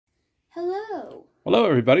Hello. Hello,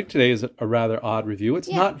 everybody. Today is a rather odd review. It's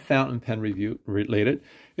not fountain pen review related.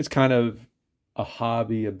 It's kind of a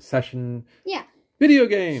hobby, obsession. Yeah. Video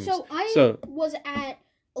games. So I was at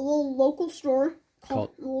a little local store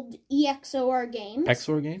called EXOR Games.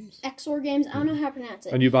 XOR Games? XOR Games. I don't know how to pronounce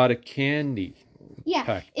it. And you bought a candy. Yeah.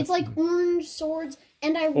 pack. It's like orange swords.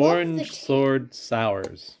 And I love Orange the tin. sword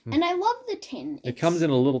sours. And I love the tin. It comes in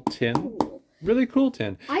a little tin. Cool. Really cool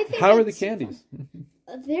tin. I think How are the candies?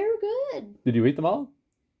 They're good. Did you eat them all?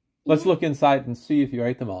 Let's look inside and see if you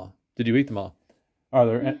ate them all. Did you eat them all? Are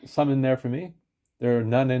there some in there for me? There are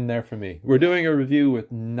none in there for me. We're doing a review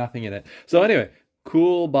with nothing in it. So anyway,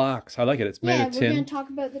 cool box. I like it. It's made of tin. Yeah, we're going to talk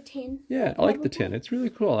about the tin. Yeah, I like the tin. It's really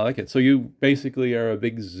cool. I like it. So you basically are a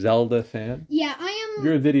big Zelda fan? Yeah, I am.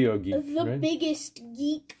 You're a video geek, the biggest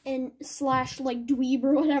geek and slash like dweeb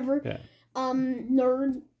or whatever. Yeah.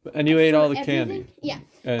 Nerd. And you ate all the candy. Yeah.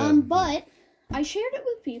 But I shared it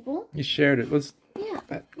with people. You shared it.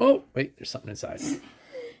 Oh, wait, there's something inside.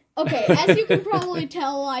 Okay, as you can probably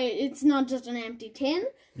tell, it's not just an empty tin.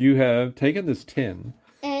 You have taken this tin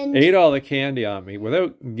and ate all the candy on me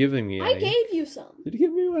without giving me any. I gave you some. Did you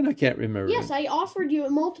give me one? I can't remember. Yes, I offered you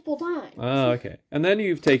it multiple times. Oh, okay. And then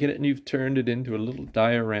you've taken it and you've turned it into a little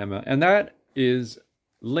diorama. And that is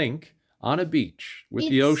Link on a beach with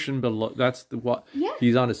the ocean below. That's the what? Yeah.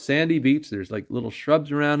 He's on a sandy beach. There's like little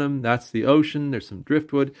shrubs around him. That's the ocean. There's some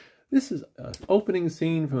driftwood. This is an opening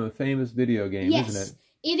scene from a famous video game, isn't it?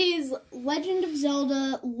 It is Legend of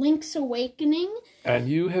Zelda Link's Awakening. And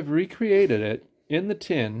you have recreated it in the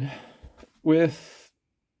tin with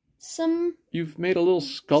some... You've made a little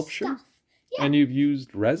sculpture. Stuff. Yeah. And you've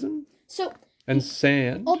used resin. And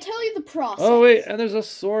sand. I'll tell you the process. Oh, wait, and there's a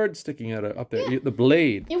sword sticking out up there. Yeah. The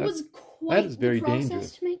blade. It was quite the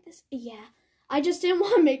process to make this. Yeah. I just didn't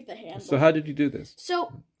want to make the handle. So how did you do this?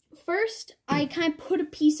 So, first, I kind of put a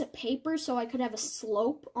piece of paper so I could have a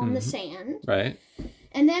slope on the sand. Right.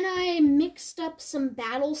 And then I mixed up some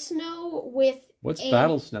battle snow with What's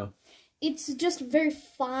battle snow? It's just very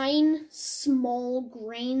fine, small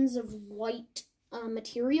grains of white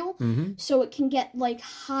material, so it can get like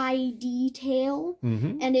high detail,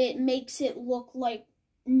 and it makes it look like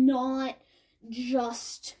not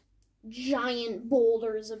just giant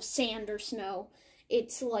boulders of sand or snow.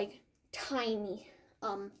 It's like tiny,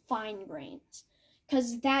 fine grains,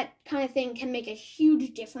 because that kind of thing can make a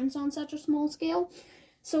huge difference on such a small scale.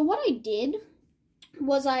 So what I did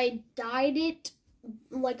was I dyed it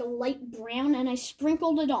like a light brown, and I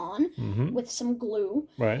sprinkled it on with some glue.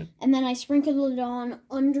 Right. And then I sprinkled it on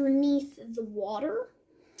underneath the water.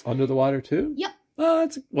 Under the water too? Yep. Oh,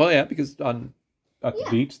 yeah, because at the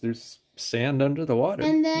beach there's sand under the water.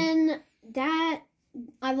 And then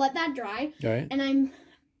I let that dry. Right. And I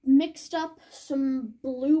mixed up some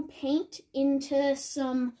blue paint into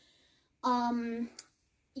some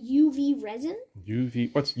UV resin.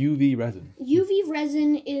 What's UV resin? UV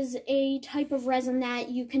resin is a type of resin that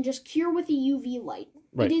you can just cure with a UV light.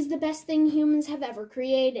 Right. It is the best thing humans have ever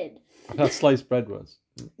created. I thought sliced bread was.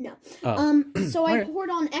 No. Oh. So I poured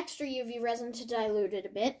on extra UV resin to dilute it a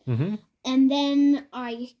bit. And then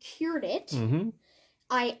I cured it.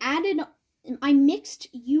 I mixed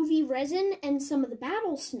UV resin and some of the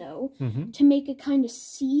battle snow to make a kind of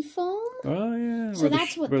sea foam. Oh, yeah. So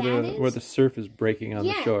that's what that is. Where the surf is breaking on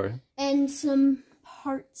the shore. And some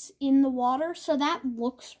parts in the water. So that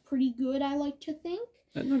looks pretty good, I like to think.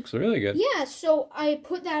 That looks really good. Yeah, so I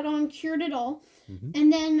put that on, cured it all.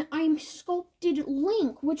 And then I sculpted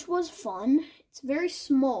Link, which was fun. It's very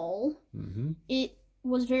small. It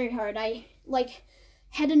was very hard. I,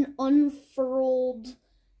 had an unfurled...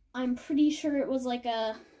 I'm pretty sure it was like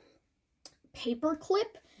a paper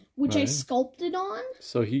clip, which I sculpted on.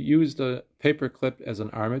 So he used a paper clip as an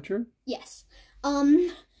armature? Yes.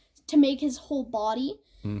 To make his whole body.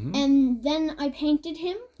 And then I painted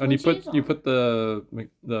him. And you put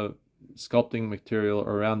the sculpting material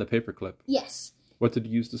around the paper clip? Yes. What did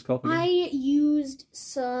you use to sculpt it? I used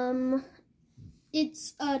some...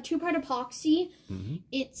 It's 2-part epoxy.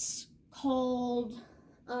 It's called...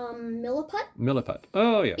 Milliput. Milliput.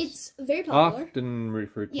 Oh, yes. It's very popular. Often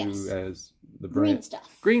referred to as the brand. Green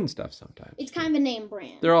stuff. Green stuff sometimes. It's kind of a name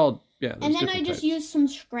brand. They're all, and then I just used some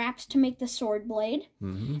scraps to make the sword blade.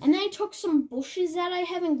 And then I took some bushes that I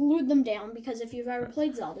haven't glued them down, because if you've ever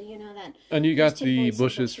played Zelda, you know that. And you got the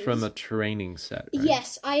bushes from a training set, right?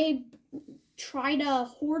 Yes, I try to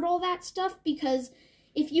hoard all that stuff, because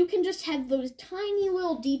if you can just have those tiny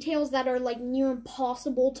little details that are like near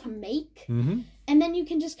impossible to make, and then you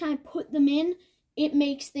can just kind of put them in, it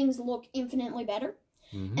makes things look infinitely better.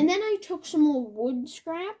 And then I took some little wood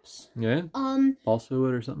scraps. Yeah? Balsa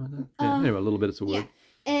wood or something like that? Yeah, anyway, little bits of wood. Yeah.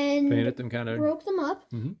 and painted them kind of, broke them up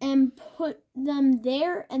and put them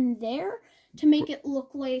there and there to make it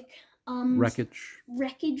look like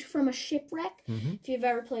wreckage from a shipwreck. If you've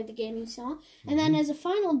ever played the game, you saw. And then as a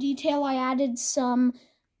final detail, I added some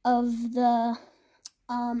of the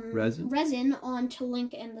resin onto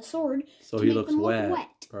Link and the sword, so to he make looks them wet. look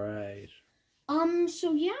wet. Right.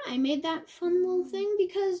 So yeah, I made that fun little thing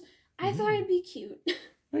because I thought it'd be cute.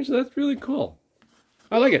 Actually, that's really cool.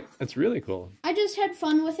 I like it. It's really cool. I just had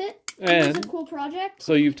fun with it. And it was a cool project.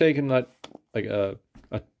 So you've taken like a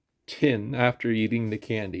tin after eating the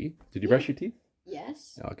candy. Did you brush your teeth?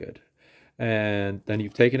 Yes. Oh, good. And then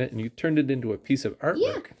you've taken it and you turned it into a piece of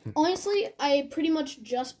artwork. Yeah. Honestly, I pretty much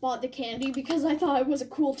just bought the candy because I thought it was a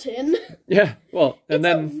cool tin. Yeah. Well, and it's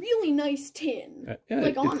then a really nice tin.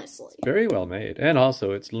 Yeah, honestly. It's very well made, and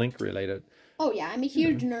also it's Link related. Oh yeah, I'm a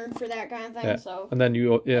huge nerd for that kind of thing. Yeah. So. And then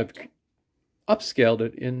you upscaled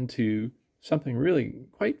it into something really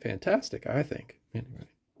quite fantastic, I think. Anyway.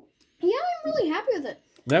 Yeah, I'm really happy with it.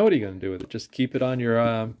 Now what are you going to do with it? Just keep it on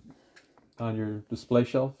your display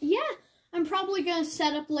shelf? Yeah, I'm probably going to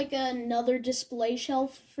set up like another display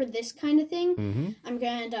shelf for this kind of thing. I'm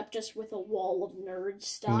going to end up just with a wall of nerd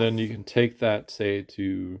stuff. And then you can take that, say,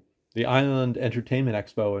 to the Island Entertainment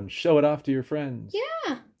Expo and show it off to your friends.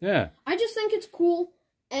 Yeah. Yeah. I just think it's cool,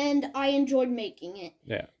 and I enjoyed making it.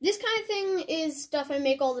 Yeah. This kind of thing is stuff I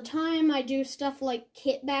make all the time. I do stuff like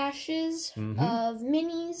kit bashes of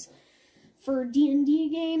minis for D&D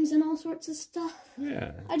games and all sorts of stuff.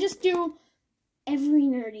 Yeah. I just do every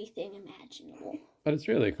nerdy thing imaginable. But it's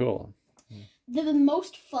really cool. The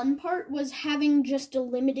most fun part was having just a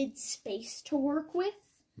limited space to work with.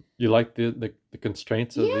 You like the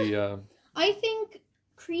constraints of the... I think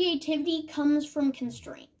creativity comes from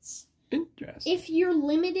constraints. Interesting. If you're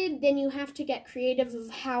limited, then you have to get creative of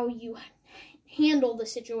how you handle the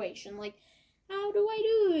situation. Like, how do I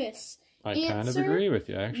do this? I kind of agree with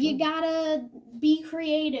you, actually. You gotta be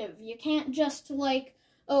creative. You can't just, like,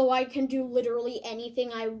 oh, I can do literally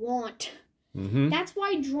anything I want. That's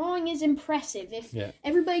why drawing is impressive. If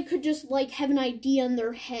everybody could just, like, have an idea in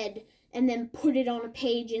their head and then put it on a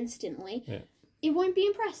page instantly, it wouldn't be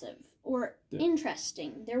impressive or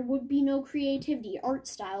interesting. There would be no creativity, art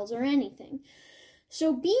styles, or anything.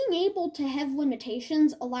 So being able to have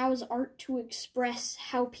limitations allows art to express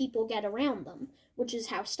how people get around them, which is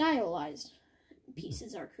how stylized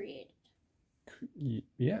pieces are created.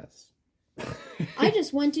 Yes. I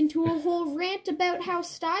just went into a whole rant about how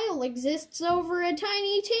style exists over a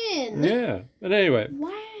tiny tin. Yeah. But anyway.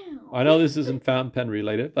 Wow. I know this isn't fountain pen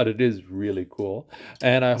related, but it is really cool.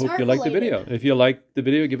 And I hope you like the related. video. If you like the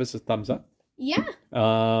video, give us a thumbs up. Yeah.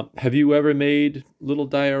 Have you ever made little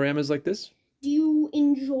dioramas like this? Do you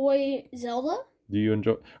enjoy Zelda? Do you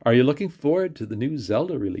enjoy? Are you looking forward to the new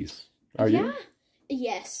Zelda release? Are you?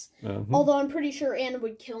 Yes. Although I'm pretty sure Anna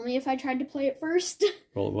would kill me if I tried to play it first.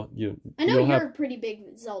 Well, I know you're a pretty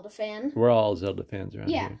big Zelda fan. We're all Zelda fans around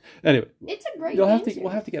here. Anyway, it's a great. We'll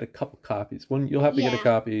have to get a couple copies. You'll have to get a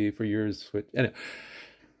copy for yours. Switch.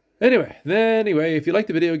 Anyway, if you like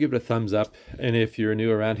the video, give it a thumbs up. And if you're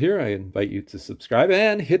new around here, I invite you to subscribe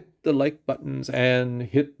and hit the like buttons and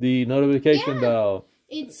hit the notification bell.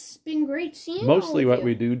 It's been great seeing Mostly what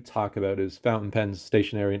we do talk about is fountain pens,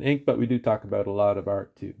 stationery, and ink, but we do talk about a lot of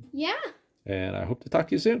art too. Yeah. And I hope to talk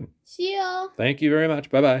to you soon. See ya. Thank you very much.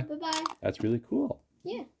 Bye-bye. Bye-bye. That's really cool.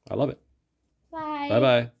 Yeah. I love it. Bye.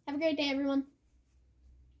 Bye-bye. Have a great day, everyone.